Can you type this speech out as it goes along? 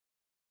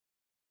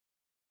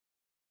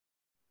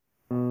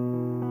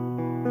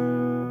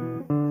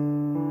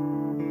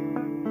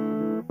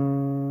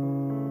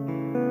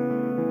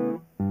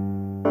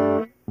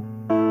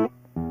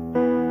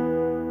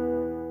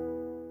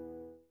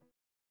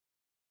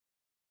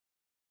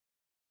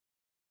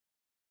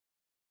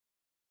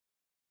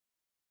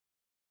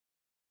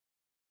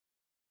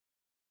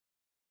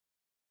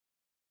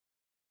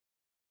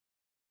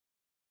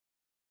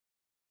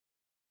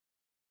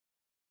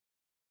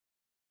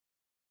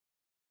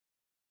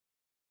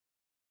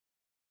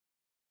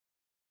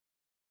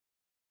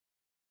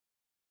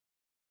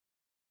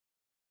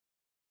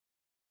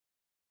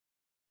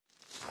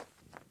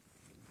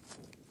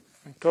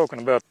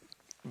talking about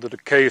the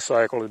decay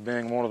cycle as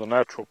being one of the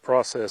natural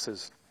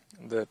processes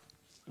that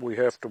we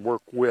have to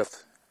work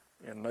with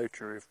in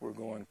nature if we're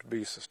going to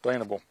be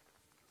sustainable.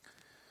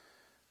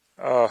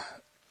 The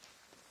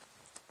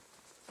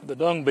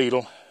dung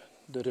beetle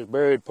that has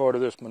buried part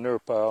of this manure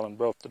pile and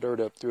brought the dirt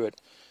up through it,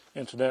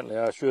 incidentally,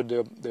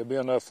 there'll be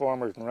enough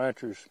farmers and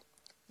ranchers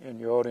in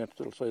your audience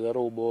that'll say that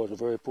old boy is a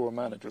very poor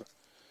manager,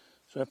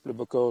 simply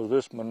because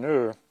this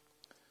manure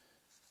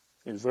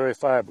is very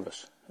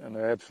fibrous, and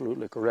they're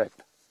absolutely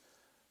correct.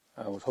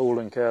 I was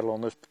holding cattle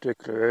on this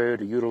particular area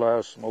to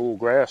utilize some old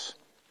grass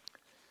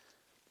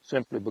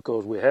simply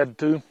because we had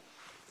to.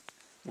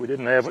 We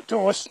didn't have a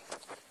choice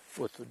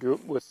with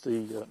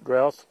the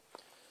drought.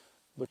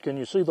 But can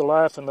you see the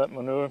life in that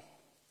manure?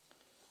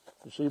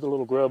 You see the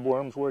little grub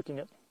worms working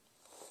it?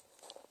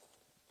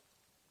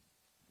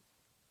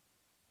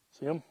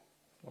 See them?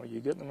 Well,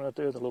 you get them right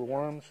there, the little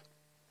worms.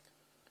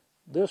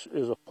 This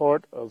is a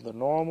part of the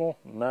normal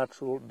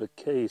natural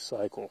decay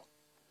cycle.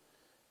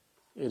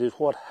 It is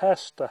what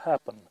has to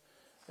happen.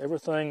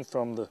 Everything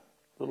from the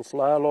little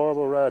fly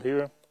larva right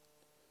here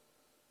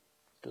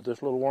to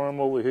this little worm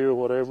over here,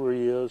 whatever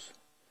he is,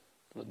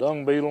 the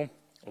dung beetle,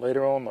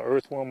 later on the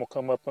earthworm will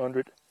come up under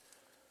it.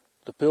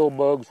 The pill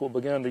bugs will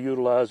begin to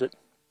utilize it.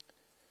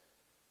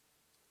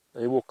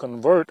 They will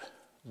convert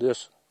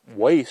this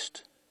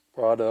waste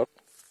product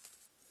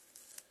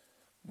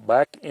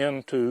back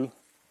into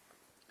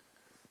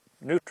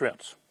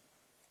nutrients.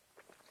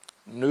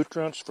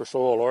 Nutrients for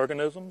soil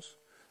organisms,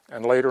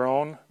 and later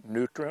on,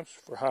 nutrients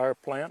for higher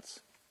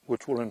plants,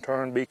 which will in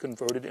turn be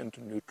converted into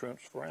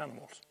nutrients for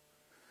animals.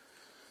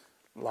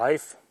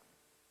 Life,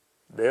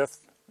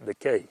 death,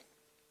 decay.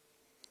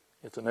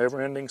 It's a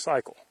never-ending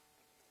cycle.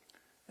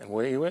 And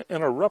when you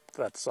interrupt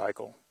that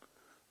cycle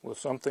with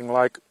something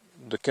like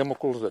the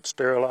chemicals that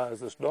sterilize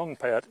this dung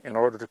pat in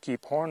order to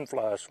keep horn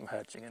flies from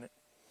hatching in it,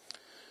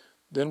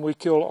 then we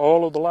kill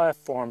all of the life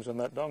forms in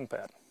that dung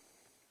pat.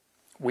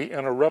 We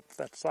interrupt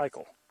that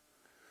cycle.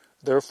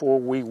 Therefore,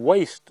 we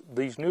waste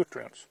these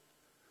nutrients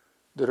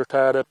that are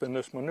tied up in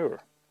this manure.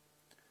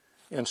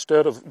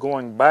 Instead of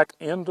going back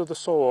into the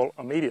soil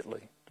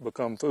immediately to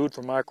become food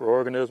for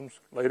microorganisms,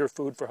 later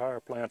food for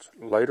higher plants,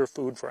 later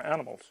food for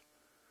animals,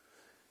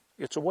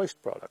 it's a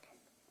waste product.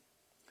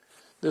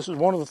 This is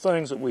one of the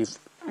things that we've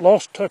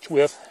lost touch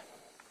with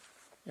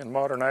in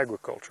modern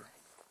agriculture.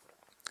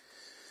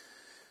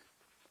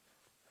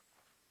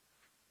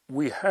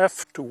 We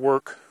have to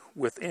work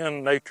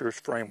within nature's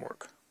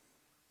framework.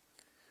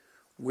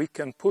 We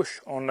can push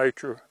on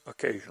nature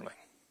occasionally.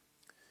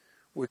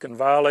 We can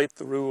violate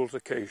the rules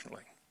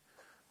occasionally,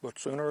 but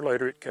sooner or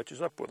later it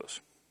catches up with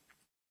us.